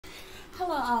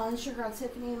Hello all, it's your girl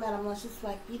Tiffany, Madam Luscious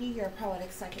Black Beauty, your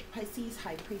poetic psychic Pisces,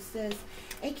 High Priestess,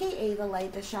 aka the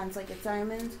light that shines like a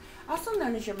diamond, also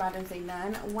known as your modern day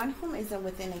nun, one whom isn't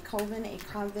within a coven, a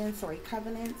convent, or a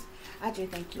covenant. I do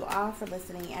thank you all for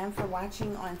listening and for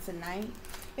watching on tonight.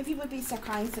 If you would be so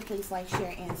kind to please like,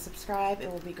 share, and subscribe,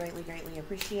 it will be greatly, greatly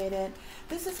appreciated.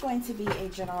 This is going to be a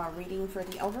general reading for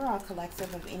the overall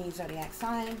collective of any zodiac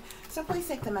sign, so please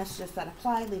take the messages that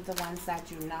apply, leave the ones that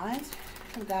do not.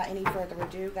 Without any further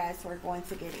ado, guys, we're going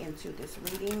to get into this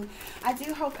reading. I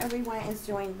do hope everyone is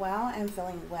doing well and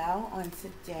feeling well on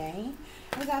today.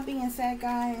 With that being said,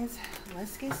 guys,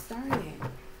 let's get started.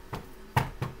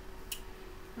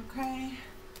 Okay.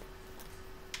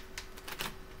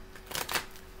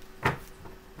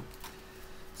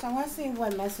 So let's see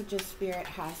what messages Spirit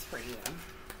has for you.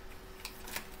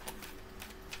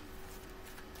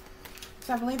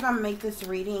 So I believe I'm going to make this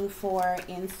reading for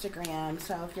Instagram.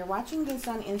 So if you're watching this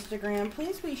on Instagram,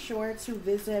 please be sure to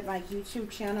visit my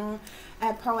YouTube channel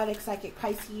at Poetic Psychic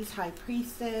Pisces High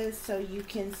Priestess so you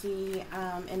can see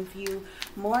and view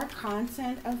more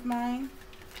content of mine.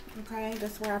 Okay,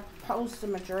 that's where I post the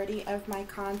majority of my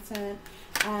content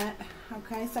at.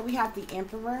 Okay, so we have the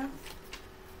Emperor,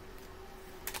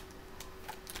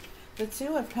 the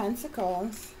Two of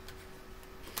Pentacles.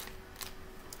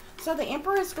 So the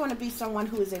Emperor is going to be someone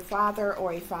who is a father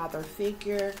or a father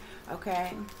figure,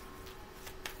 okay?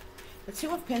 The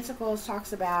Two of Pentacles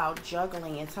talks about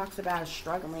juggling. It talks about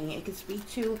struggling. It can speak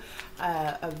to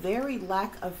a very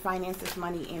lack of finances,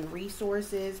 money, and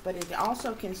resources, but it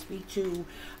also can speak to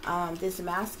this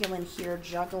masculine here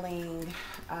juggling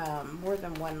more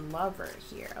than one lover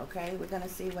here, okay? We're going to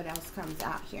see what else comes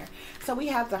out here. So we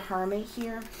have the Hermit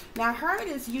here. Now, Hermit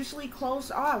is usually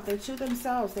closed off. They're to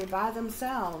themselves. They're by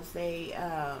themselves.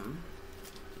 They're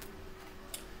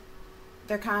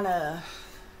kind of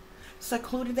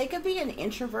secluded. They could be an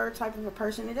introvert type of a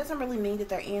person. It doesn't really mean that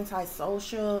they're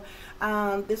antisocial.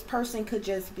 This person could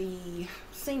just be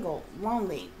single,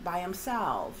 lonely, by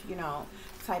himself, you know,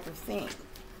 type of thing,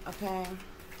 okay?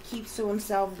 Keeps to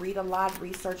himself, read a lot,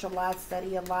 research a lot,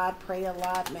 study a lot, pray a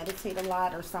lot, meditate a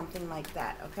lot, or something like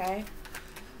that, okay?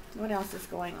 What else is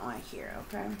going on here,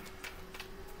 okay?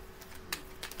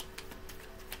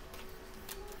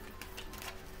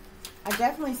 I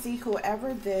definitely see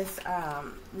whoever this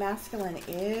masculine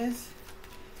is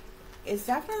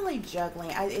definitely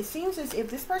juggling. It seems as if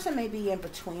this person may be in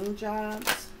between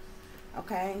jobs,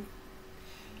 okay?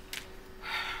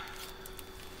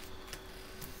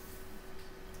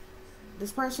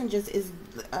 This person just is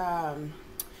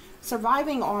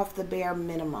surviving off the bare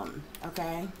minimum,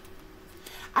 okay?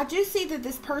 I do see that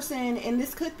this person, and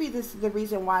this could be the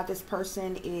reason why this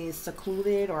person is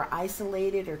secluded or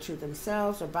isolated or to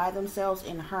themselves or by themselves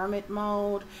in hermit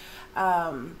mode.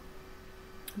 But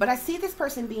I see this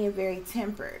person being very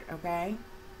tempered, okay?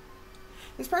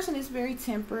 This person is very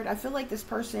tempered. I feel like this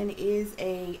person is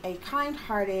a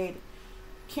kind-hearted,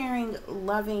 caring,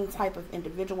 loving type of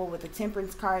individual, with the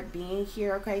Temperance card being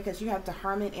here, okay? Because you have the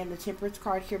Hermit and the Temperance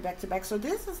card here back to back. So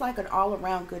this is like an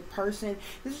all-around good person.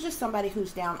 This is just somebody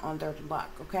who's down on their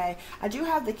luck, okay? I do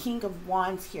have the King of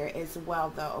Wands here as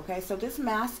well, though, okay? So this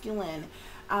masculine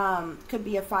could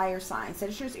be a fire sign,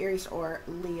 Sagittarius, Aries, or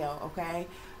Leo, okay?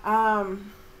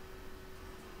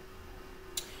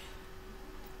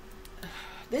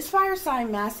 This fire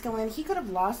sign masculine, he could have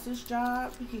lost his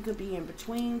job. He could be in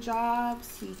between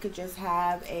jobs. He could just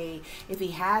have if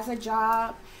he has a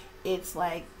job, it's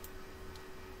like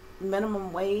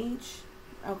minimum wage,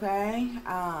 okay?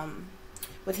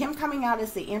 With him coming out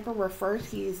as the Emperor first,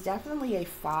 he is definitely a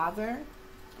father,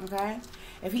 okay?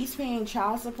 If he's paying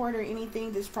child support or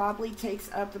anything, this probably takes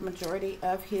up the majority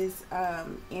of his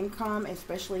income,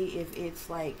 especially if it's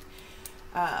like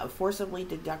forcibly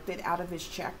deducted out of his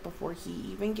check before he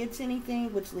even gets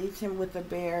anything, which leaves him with the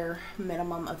bare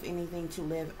minimum of anything to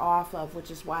live off of,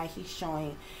 which is why he's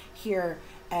showing here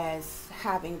as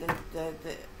having the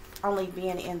only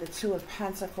being in the Two of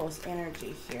Pentacles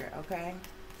energy here, okay?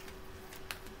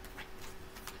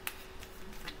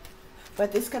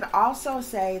 But this could also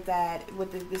say that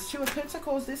with this Two of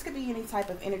Pentacles, this could be any type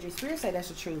of energy. Spirit say that's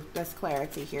the truth. That's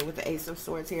clarity here with the Ace of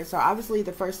Swords here. So obviously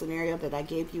the first scenario that I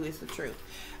gave you is the truth.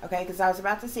 Okay, because I was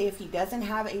about to say if he doesn't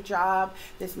have a job,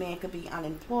 this man could be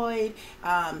unemployed.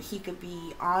 He could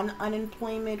be on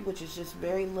unemployment, which is just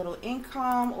very little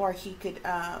income, or he could...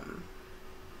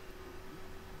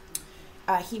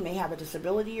 he may have a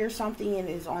disability or something and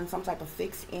is on some type of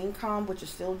fixed income, which is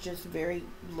still just very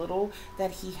little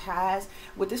that he has.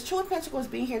 With this Two of Pentacles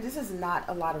being here, this is not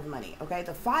a lot of money, okay?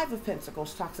 The Five of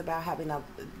Pentacles talks about having a,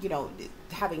 you know,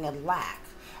 having a lack,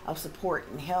 of support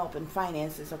and help and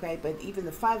finances, okay? But even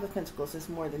the Five of Pentacles is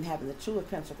more than having the Two of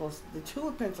Pentacles. The Two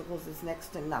of Pentacles is next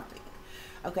to nothing,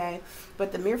 okay?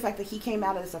 But the mere fact that he came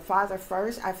out as a father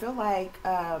first, I feel like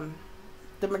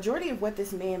the majority of what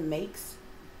this man makes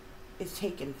is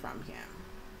taken from him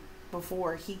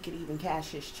before he could even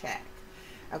cash his check,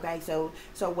 okay? So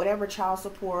whatever child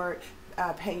support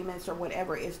payments or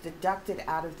whatever is deducted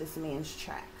out of this man's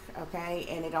check, okay?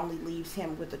 And it only leaves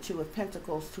him with the Two of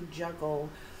Pentacles to juggle,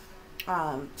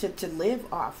 to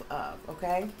live off of,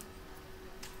 okay?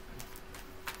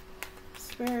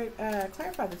 Spirit,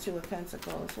 clarify the Two of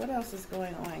Pentacles. What else is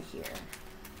going on here?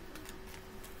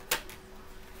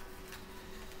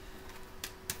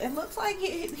 It looks like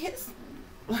his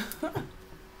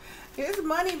his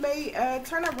money may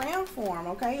turn around for him,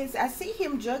 okay? I see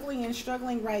him juggling and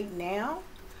struggling right now,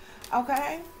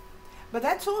 okay? But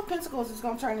that Two of Pentacles is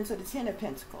going to turn into the Ten of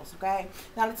Pentacles, okay?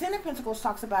 Now, the Ten of Pentacles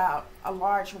talks about a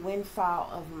large windfall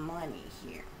of money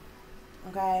here,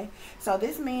 okay? So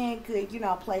this man could, you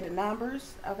know, play the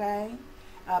numbers, okay?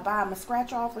 Buy him a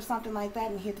scratch off or something like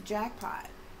that and hit the jackpot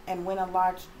and win a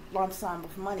large lump sum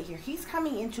of money here. He's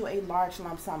coming into a large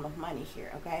lump sum of money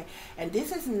here, okay? And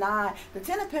this is not, the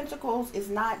Ten of Pentacles is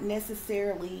not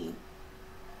necessarily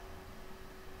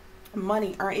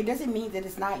money earned. It doesn't mean that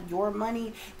it's not your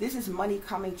money. This is money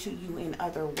coming to you in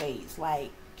other ways,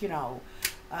 like, you know,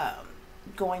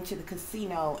 going to the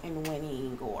casino and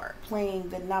winning, or playing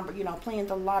the number, you know, playing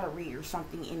the lottery or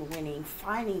something and winning,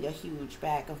 finding a huge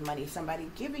bag of money,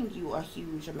 somebody giving you a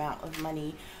huge amount of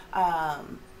money,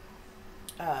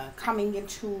 coming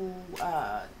into,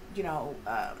 you know,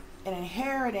 an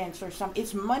inheritance or something.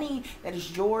 It's money that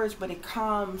is yours, but it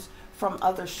comes from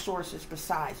other sources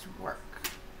besides work.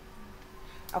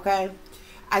 Okay,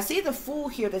 I see the Fool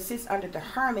here that sits under the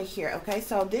Hermit here. Okay,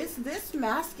 so this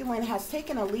masculine has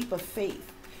taken a leap of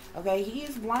faith. Okay, he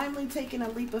is blindly taken a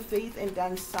leap of faith and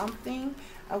done something.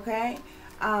 Okay,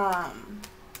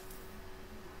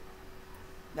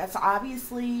 that's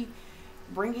obviously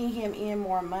bringing him in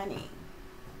more money.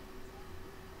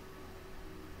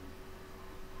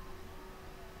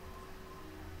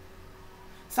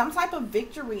 Some type of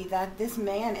victory that this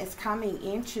man is coming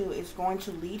into is going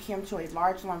to lead him to a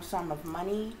large lump sum of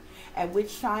money, at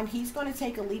which time he's going to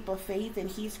take a leap of faith and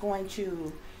he's going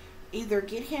to either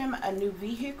get him a new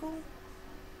vehicle,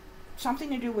 something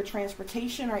to do with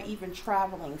transportation, or even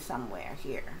traveling somewhere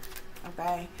here,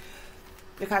 okay?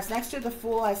 Because next to the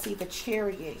Fool, I see the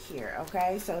Chariot here,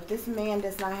 okay? So if this man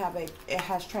does not have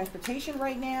has transportation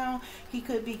right now, he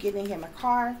could be getting him a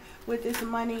car with this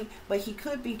money, but he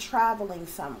could be traveling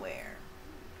somewhere.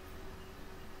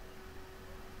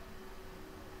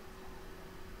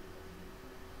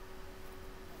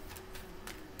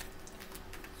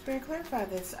 Spirit, clarify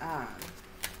this.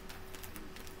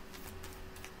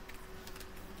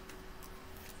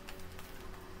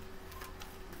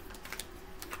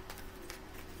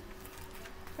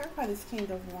 Clarify this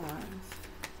King of Wands.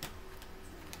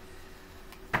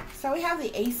 So we have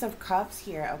the Ace of Cups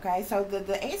here, okay? So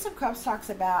the Ace of Cups talks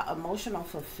about emotional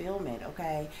fulfillment,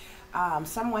 okay?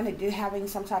 Someone having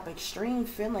some type of extreme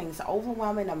feelings,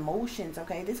 overwhelming emotions,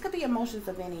 okay? This could be emotions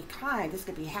of any kind. This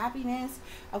could be happiness,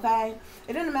 okay?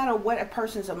 It doesn't matter what a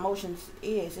person's emotions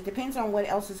is. It depends on what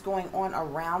else is going on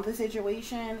around the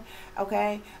situation,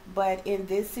 okay? But in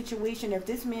this situation, if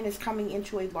this man is coming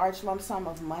into a large lump sum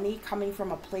of money, coming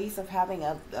from a place of having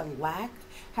a lack,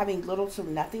 having little to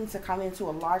nothing, to come into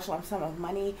a large lump sum of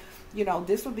money, you know,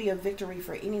 this would be a victory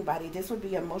for anybody. This would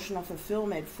be emotional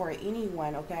fulfillment for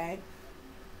anyone, okay?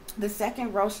 The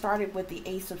second row started with the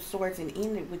Ace of Swords and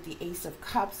ended with the Ace of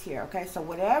Cups here, okay? So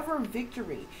whatever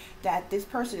victory that this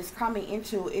person is coming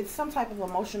into, it's some type of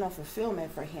emotional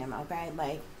fulfillment for him, okay?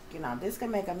 Like, you know, this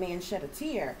can make a man shed a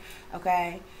tear,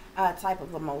 okay? Type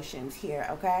of emotions here,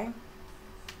 okay?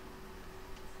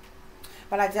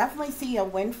 But I definitely see a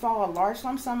windfall, a large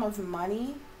lump sum of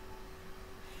money,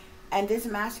 and this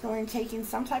masculine taking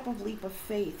some type of leap of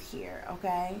faith here,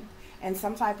 okay? And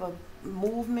some type of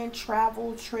movement,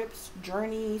 travel, trips,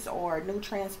 journeys, or new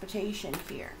transportation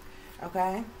here,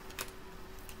 okay?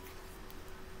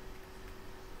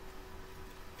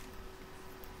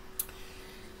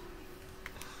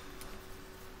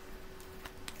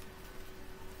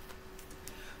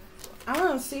 I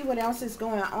want to see what else is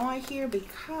going on here,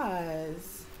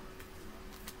 because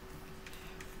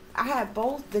I have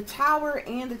both the Tower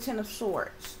and the Ten of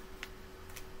Swords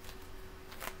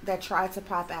that tried to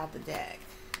pop out the deck,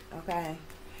 okay?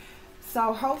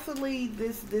 So hopefully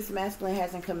this masculine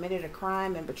hasn't committed a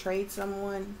crime and betrayed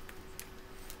someone,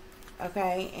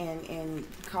 okay, and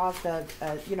caused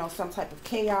you know, some type of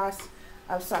chaos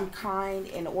of some kind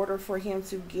in order for him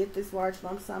to get this large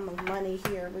lump sum of money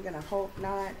here. We're going to hope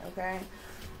not, okay?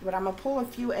 But I'm going to pull a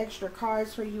few extra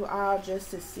cards for you all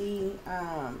just to see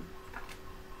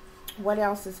what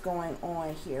else is going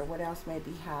on here. What else may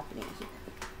be happening here.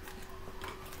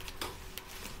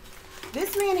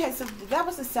 This man has, that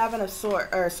was the Seven of Swords,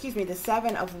 or excuse me, the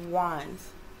Seven of Wands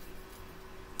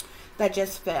that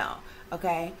just fell,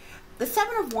 okay? The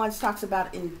Seven of Wands talks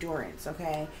about endurance,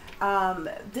 okay?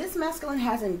 This masculine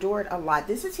has endured a lot.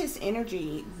 This is his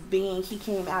energy being, he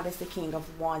came out as the King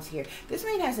of Wands here. This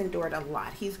man has endured a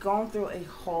lot. He's gone through a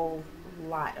whole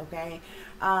lot, okay?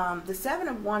 The Seven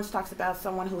of Wands talks about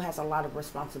someone who has a lot of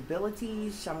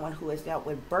responsibilities, someone who has dealt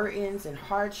with burdens and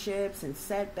hardships and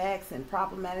setbacks and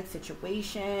problematic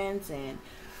situations and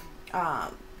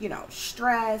you know,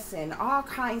 stress and all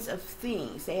kinds of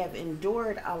things. They have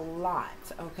endured a lot,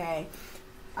 okay?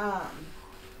 So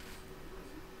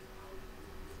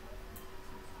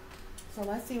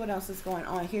let's see what else is going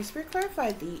on here. Spirit,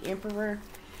 clarify the Emperor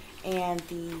and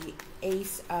the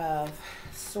Ace of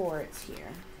Swords here.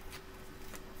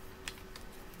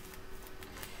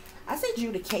 I say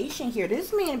adjudication here.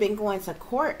 This man been going to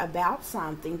court about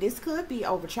something. This could be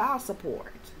over child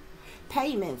support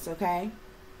payments, okay?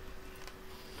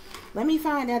 Let me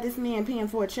find out this man paying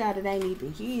for a child that ain't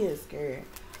even his, girl.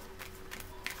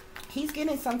 He's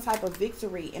getting some type of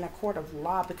victory in a court of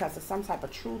law because of some type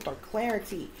of truth or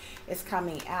clarity is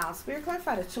coming out. Spirit,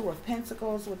 clarify the Two of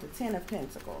Pentacles with the Ten of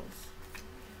Pentacles.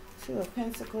 Two of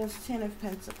Pentacles, Ten of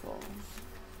Pentacles.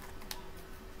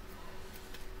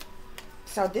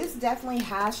 So this definitely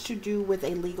has to do with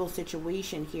a legal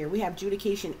situation here. We have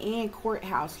adjudication and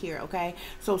courthouse here, okay?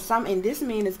 So and this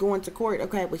man is going to court,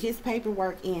 okay, with his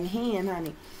paperwork in hand,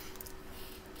 honey,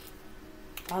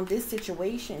 on this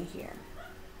situation here.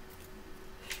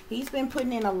 He's been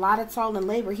putting in a lot of toil and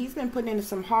labor. He's been putting in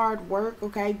some hard work,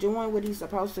 okay, doing what he's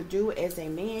supposed to do as a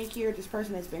man here. This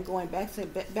person has been going back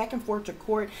and forth to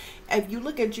court. If you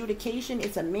look at adjudication,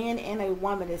 it's a man and a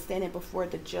woman that's standing before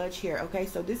the judge here, okay?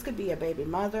 So this could be a baby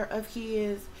mother of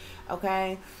his,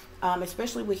 okay?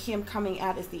 Especially with him coming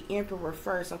out as the Emperor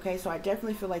first, okay? So I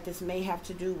definitely feel like this may have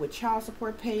to do with child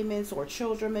support payments, or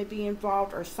children may be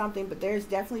involved or something, but there's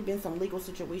definitely been some legal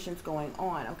situations going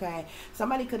on, okay?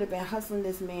 Somebody could have been hustling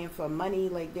this man for money,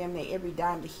 like damn near every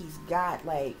dime that he's got,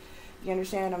 like, you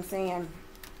understand what I'm saying?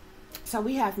 So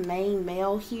we have main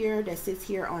male here that sits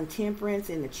here on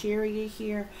Temperance in the Chariot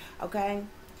here, okay?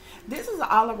 This is an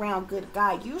all-around good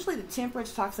guy. Usually the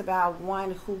Temperance talks about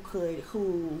one who could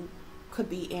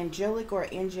be angelic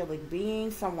or angelic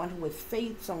being, someone who with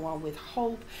faith, someone with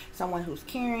hope, someone who's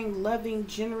caring, loving,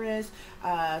 generous,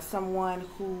 someone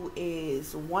who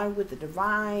is one with the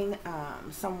divine,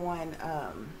 someone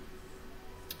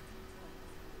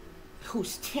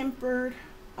who's tempered,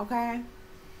 okay?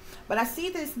 But I see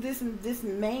this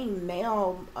main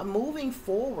male moving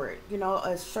forward, you know,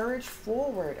 a surge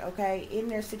forward, okay, in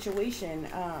their situation,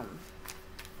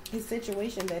 his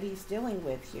situation that he's dealing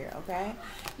with here, okay?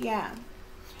 Yeah.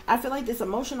 I feel like this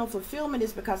emotional fulfillment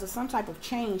is because of some type of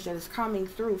change that is coming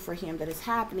through for him, that is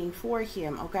happening for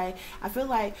him, okay? I feel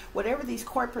like whatever these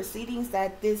court proceedings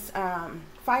that this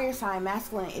fire sign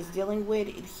masculine is dealing with,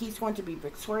 he's going to be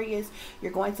victorious.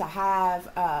 You're going to have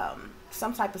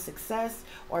some type of success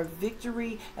or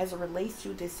victory as it relates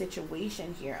to this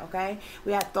situation here, okay?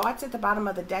 We have thoughts at the bottom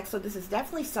of the deck, so this is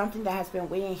definitely something that has been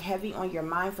weighing heavy on your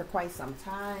mind for quite some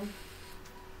time,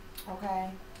 okay?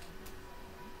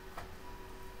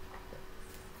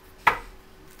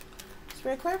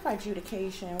 Spirit, clarify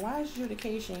adjudication. Why is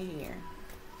adjudication here?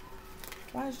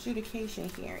 Why is adjudication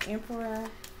here? Emperor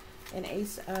and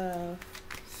Ace of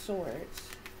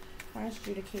Swords. Why is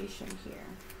adjudication here?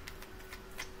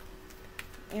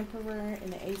 Emperor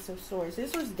and the Ace of Swords.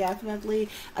 This was definitely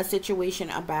a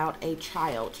situation about a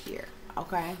child here,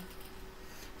 okay?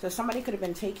 So somebody could have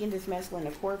been taking this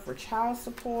masculine to court for child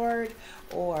support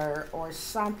or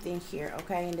something here,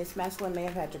 okay? And this masculine may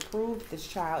have had to prove this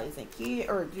child isn't kid,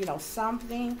 or, you know,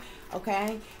 something,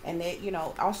 okay? And it, you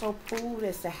know, also proved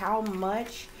as to how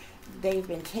much they've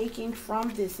been taking from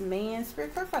this man.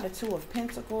 Spirit, clarify the Two of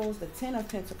Pentacles, the Ten of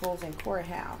Pentacles, and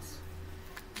courthouse.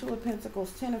 Two of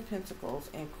Pentacles, Ten of Pentacles,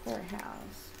 and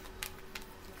courthouse.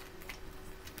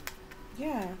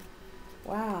 Yeah.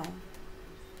 Wow.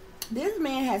 This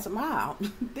man has, wow.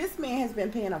 This man has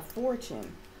been paying a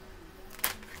fortune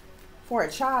for a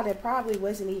child that probably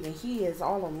wasn't even his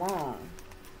all along.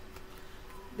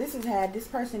 This has had this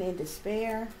person in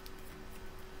despair.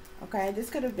 Okay, this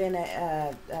could have been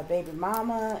a baby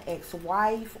mama,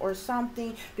 ex-wife, or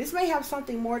something. This may have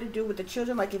something more to do with the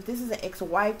children. Like if this is an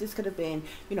ex-wife, this could have been,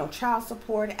 you know, child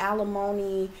support,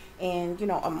 alimony, and, you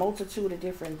know, a multitude of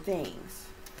different things.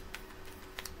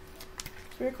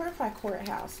 Spirit, clarify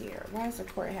courthouse here. Why is the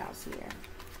courthouse here?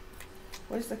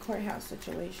 What is the courthouse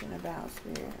situation about,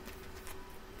 Spirit?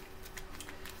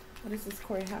 What is this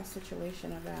courthouse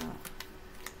situation about?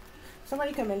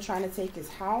 Somebody could have been trying to take his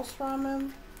house from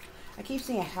him. I keep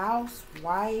seeing house,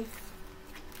 wife.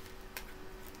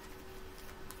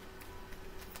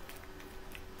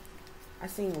 I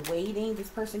seen waiting. This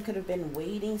person could have been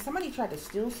waiting. Somebody tried to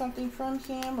steal something from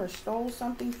him or stole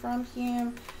something from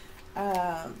him.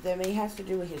 That may have to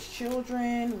do with his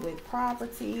children, with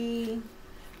property,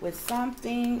 with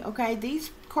something. Okay,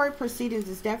 these court proceedings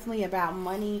is definitely about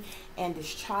money and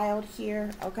this child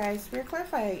here. Okay, Spirit,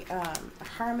 clarify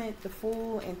hermit, the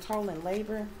fool, and toil and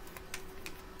labor.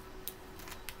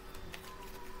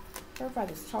 Clarify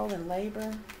this toil and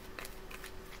labor.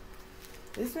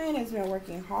 This man has been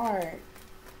working hard.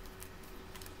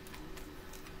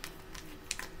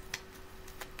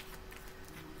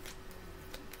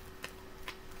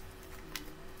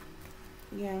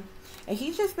 Yeah. And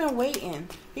he's just been waiting.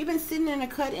 He's been sitting in a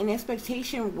cut in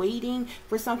expectation, waiting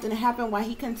for something to happen while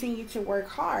he continued to work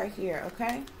hard here,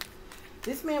 okay?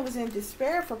 This man was in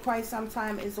despair for quite some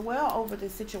time as well over the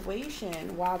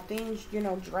situation while things, you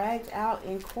know, dragged out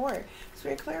in court.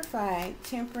 Spirit, clarify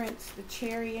temperance, the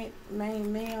chariot,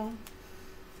 main male.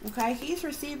 Okay, he's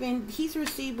received,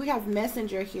 we have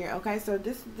messenger here, okay? So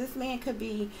this man could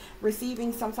be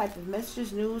receiving some type of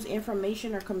messages, news,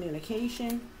 information, or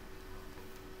communication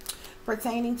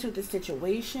pertaining to the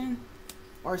situation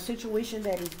or situation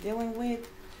that he's dealing with.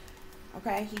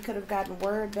 Okay, he could have gotten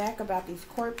word back about these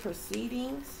court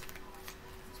proceedings.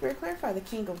 Spirit, clarify the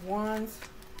King of Wands,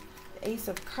 the Ace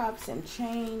of Cups, and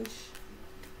change.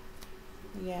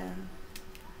 Yeah.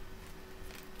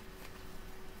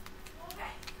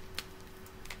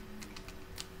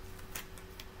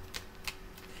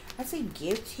 I see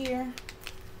gift here.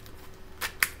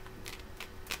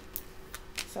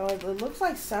 So it looks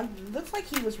like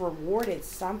he was rewarded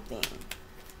something.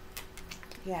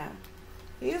 Yeah.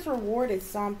 He is rewarded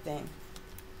something.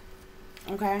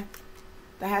 Okay.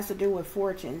 That has to do with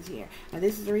fortunes here. And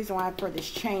this is the reason why I put this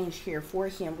change here for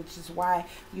him, which is why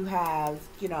you have,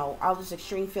 you know, all this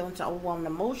extreme feelings and overwhelming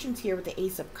emotions here with the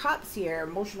Ace of Cups here,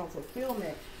 emotional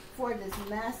fulfillment for this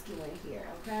masculine here,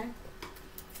 okay?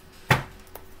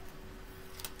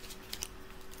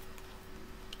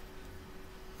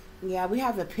 Yeah, we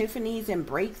have epiphanies and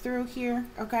breakthrough here,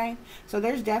 okay? So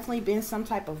there's definitely been some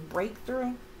type of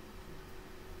breakthrough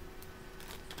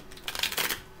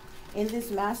in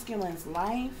this masculine's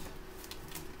life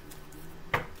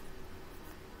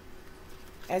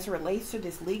as it relates to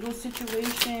this legal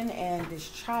situation and this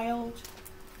child.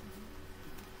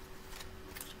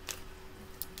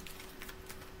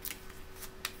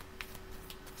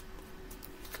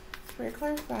 Spirit,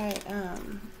 clarify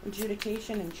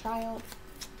adjudication and child.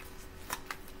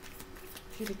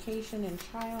 Adjudication and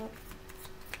child.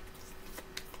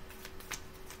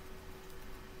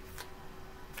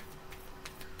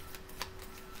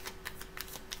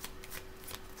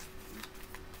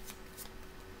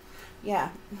 Yeah,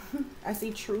 I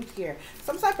see truth here.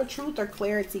 Some type of truth or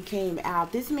clarity came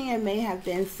out. This man may have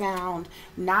been found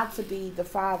not to be the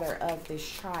father of this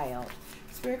child.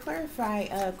 Spirit,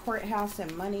 clarify courthouse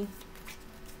and money.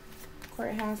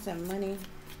 Courthouse and money.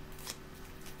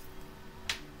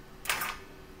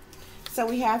 So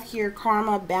we have here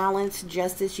karma, balance,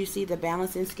 justice. You see the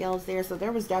balancing scales there. So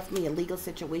there was definitely a legal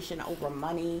situation over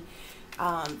money.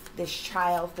 This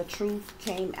child, the truth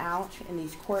came out in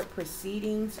these court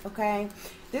proceedings, okay?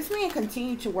 This man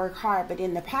continued to work hard, but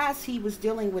in the past he was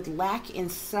dealing with lack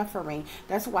and suffering.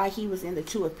 That's why he was in the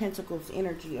Two of Pentacles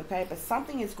energy, okay? But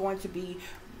something is going to be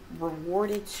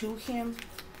rewarded to him.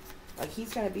 Like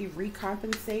he's going to be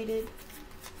recompensated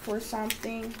for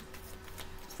something.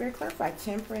 Spirit, clarify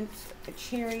temperance, a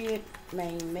chariot,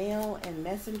 main male, and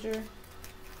messenger.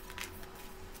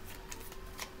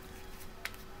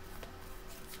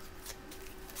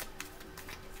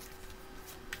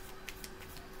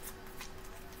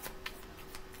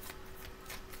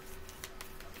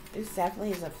 This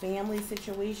definitely is a family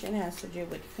situation, has to do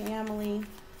with family.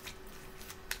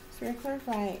 Spirit,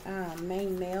 clarify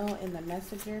main male in the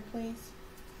messenger, please.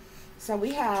 So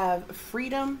we have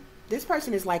freedom. This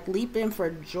person is like leaping for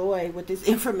joy with this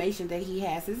information that he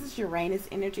has. This is Uranus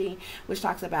energy, which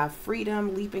talks about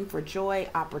freedom, leaping for joy,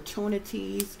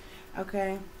 opportunities.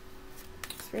 Okay.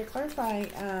 Spirit, clarify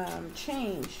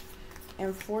change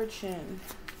and fortune.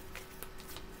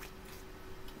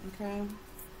 Okay.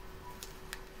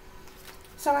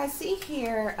 So I see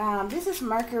here, this is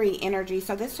Mercury energy.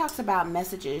 So this talks about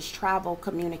messages, travel,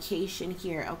 communication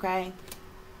here, okay?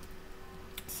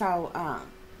 So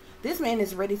this man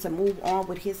is ready to move on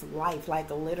with his life,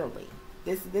 like literally.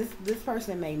 This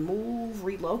person may move,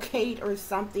 relocate or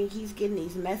something. He's getting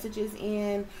these messages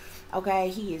in. Okay,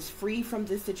 he is free from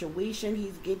this situation.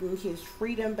 He's getting his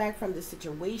freedom back from the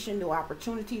situation. New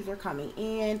opportunities are coming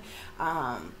in.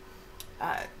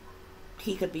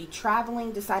 He could be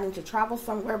traveling, deciding to travel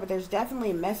somewhere, but there's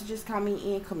definitely messages coming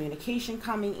in, communication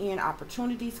coming in,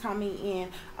 opportunities coming in,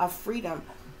 of freedom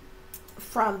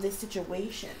from this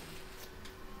situation.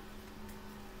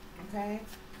 Okay.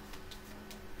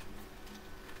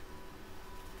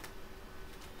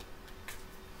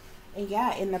 And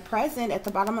yeah, in the present, at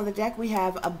the bottom of the deck, we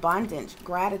have abundant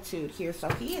gratitude here. So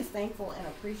he is thankful and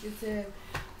appreciative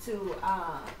to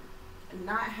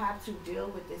not have to deal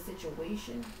with this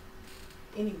situation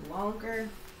any longer.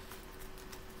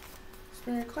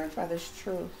 Spirit, clarify this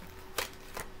truth.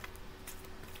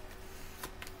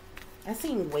 I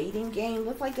seen waiting game.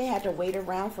 Looked like they had to wait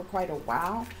around for quite a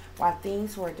while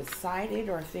things were decided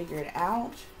or figured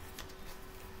out.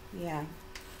 Yeah.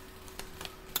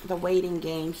 The waiting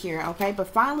game here, okay? But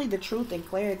finally the truth and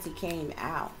clarity came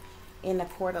out in the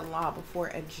court of law before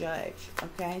a judge,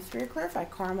 okay? Spirit, clarify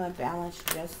karma, balance,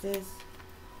 justice.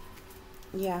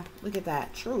 Yeah, look at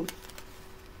that. Truth.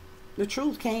 The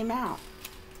truth came out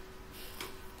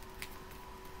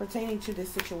pertaining to this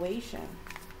situation.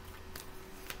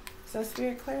 So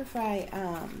Spirit, clarify,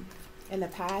 in the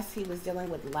past he was dealing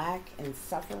with lack and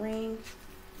suffering.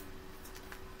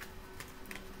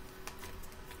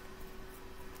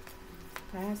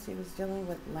 Past he was dealing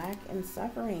with lack and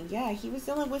suffering. Yeah, he was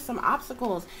dealing with some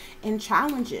obstacles and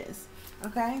challenges,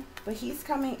 okay? But he's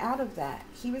coming out of that.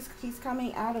 He's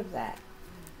coming out of that.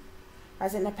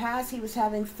 As in the past, he was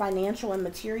having financial and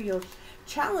material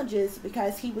challenges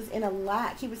because he was in a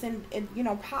lack. He was in you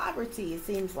know, poverty, it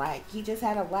seems like. He just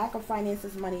had a lack of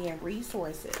finances, money, and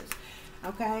resources.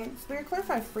 Okay? Spirit,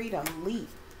 clarify freedom, leap,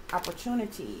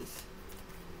 opportunities.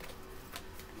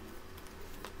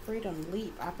 Freedom,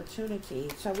 leap,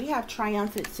 opportunity. So we have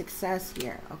triumphant success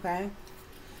here, okay?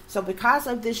 So because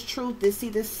of this truth,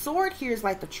 this sword here is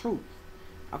like the truth.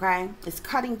 Okay, it's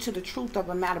cutting to the truth of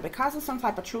a matter. Because of some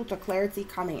type of truth or clarity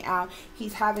coming out,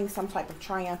 he's having some type of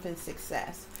triumphant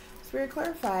success. Spirit,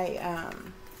 clarify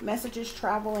messages,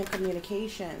 travel, and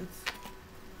communications.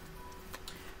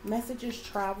 Messages,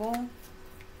 travel,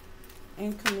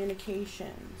 and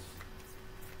communications.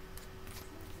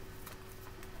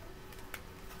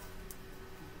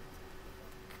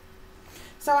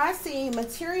 So I see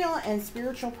material and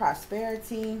spiritual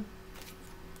prosperity,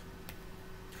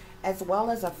 as well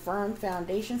as a firm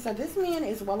foundation. So this man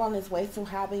is well on his way to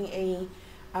having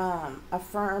a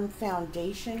firm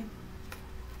foundation.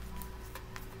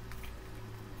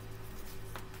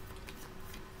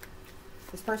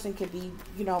 This person could be,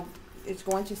 you know, is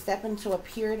going to step into a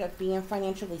period of being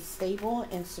financially stable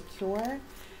and secure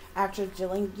after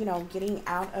dealing, you know, getting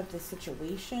out of the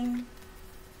situation.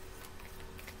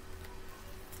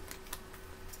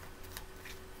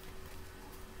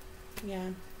 Yeah.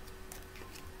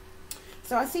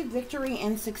 So I see victory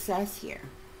and success here.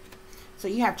 So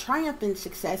you have triumph and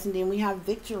success, and then we have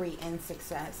victory and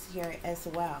success here as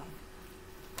well.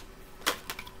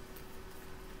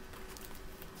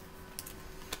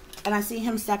 And I see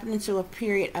him stepping into a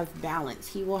period of balance.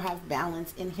 He will have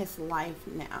balance in his life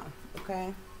now,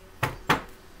 okay?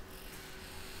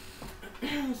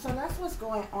 So that's what's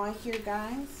going on here,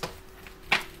 guys.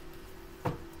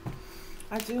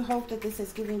 I do hope that this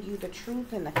is giving you the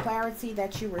truth and the clarity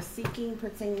that you were seeking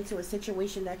pertaining to a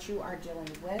situation that you are dealing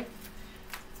with.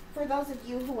 For those of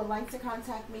you who would like to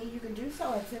contact me, you can do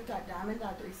so at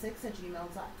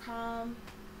tip.diamond.36@gmail.com.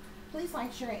 Please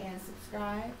like, share, and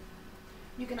subscribe.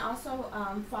 You can also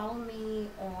follow me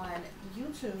on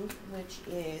YouTube, which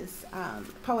is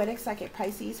Poetic Psychic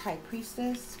Pisces High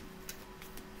Priestess.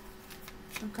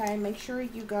 Okay, make sure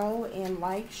you go and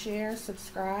like, share,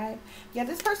 subscribe. Yeah,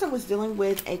 this person was dealing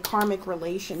with a karmic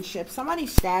relationship. Somebody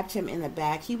stabbed him in the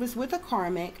back. He was with a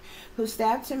karmic who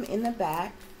stabbed him in the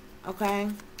back. Okay.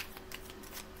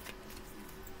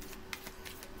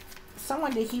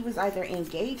 Someone that he was either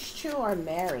engaged to or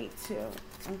married to.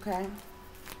 Okay.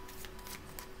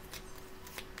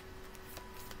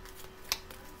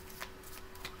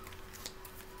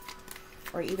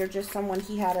 Or either just someone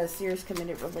he had a serious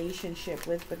committed relationship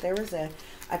with, but there was a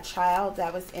child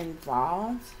that was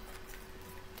involved.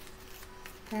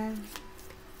 Okay.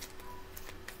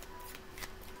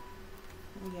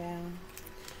 Yeah.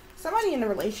 Somebody in the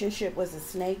relationship was a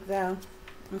snake, though.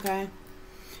 Okay.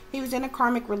 He was in a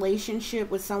karmic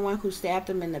relationship with someone who stabbed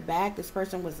him in the back. This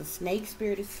person was a snake,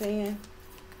 Spirit is saying.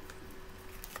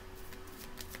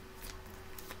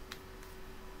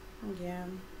 Yeah.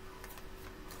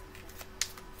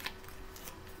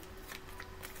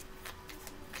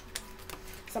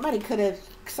 Somebody could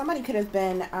have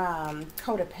been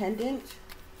codependent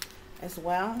as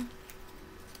well.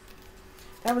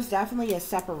 There was definitely a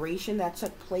separation that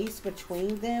took place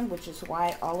between them, which is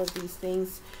why all of these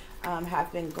things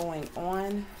have been going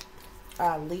on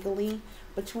legally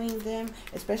between them,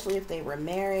 especially if they were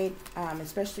married,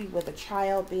 especially with a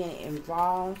child being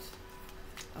involved.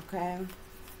 Okay.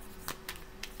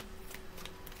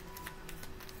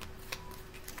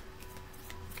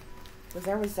 But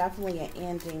there was definitely an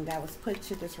ending that was put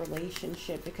to this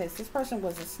relationship because this person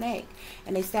was a snake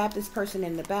and they stabbed this person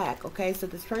in the back. Okay, so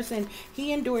this person,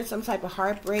 he endured some type of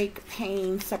heartbreak,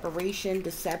 pain, separation,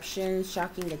 deception,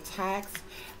 shocking attacks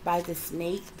by the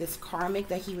snake, this karmic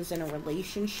that he was in a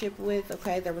relationship with.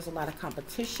 Okay, there was a lot of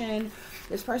competition.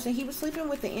 This person, he was sleeping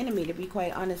with the enemy, to be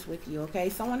quite honest with you. Okay,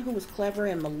 someone who was clever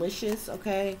and malicious.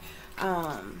 Okay,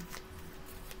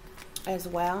 as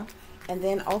well. And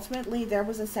then ultimately there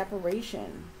was a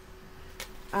separation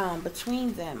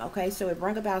between them. Okay, so it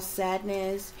brought about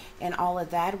sadness and all of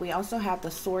that. We also have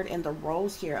the sword and the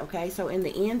rose here. Okay, so in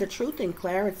the end, the truth and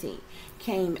clarity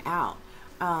came out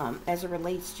as it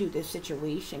relates to this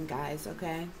situation, guys.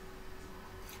 Okay,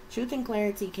 truth and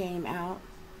clarity came out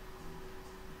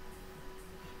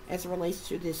as it relates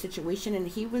to this situation, and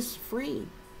he was free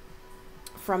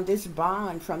from this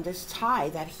bond, from this tie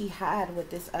that he had with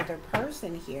this other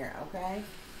person here. Okay,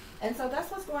 and so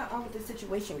that's what's going on with this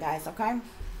situation, guys. Okay,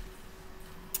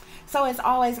 so as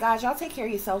always, guys, y'all take care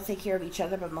of yourselves, take care of each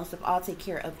other, but most of all, take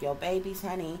care of your babies,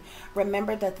 honey.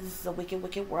 Remember that this is a wicked,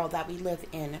 wicked world that we live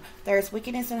in. There's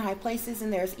wickedness in high places,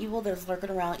 and there's evil that's lurking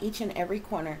around each and every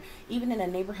corner, even in a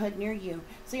neighborhood near you.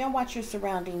 So y'all watch your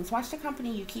surroundings. Watch the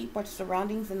company you keep. Watch the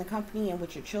surroundings and the company in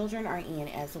which your children are in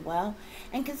as well.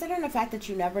 And considering the fact that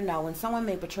you never know when someone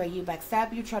may betray you,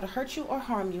 backstab you, try to hurt you, or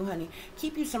harm you, honey,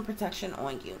 keep you some protection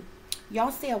on you.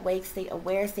 Y'all stay awake, stay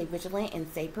aware, stay vigilant, and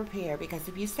stay prepared. Because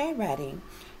if you stay ready,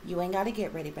 you ain't got to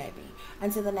get ready, baby.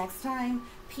 Until the next time,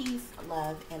 peace,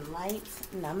 love, and light.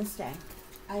 Namaste.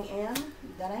 I am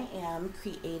that I am,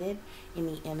 created in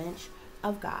the image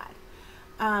of God.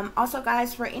 Also,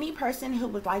 guys, for any person who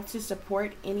would like to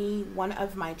support any one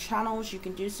of my channels, you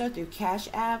can do so through Cash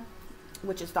App,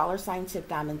 which is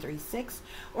 $tipdiamond36,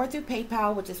 or through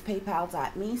PayPal, which is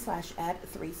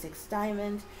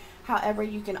paypal.me/@36diamond. However,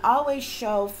 you can always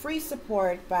show free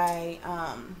support by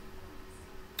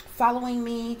following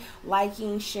me,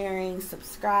 liking, sharing,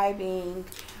 subscribing,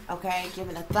 okay,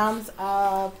 giving a thumbs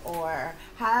up, or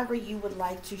however you would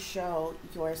like to show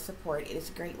your support. It is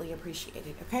greatly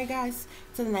appreciated. Okay, guys?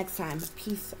 Till the next time,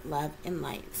 peace, love, and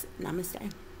light.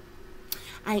 Namaste.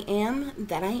 I am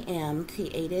that I am,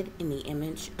 created in the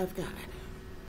image of God.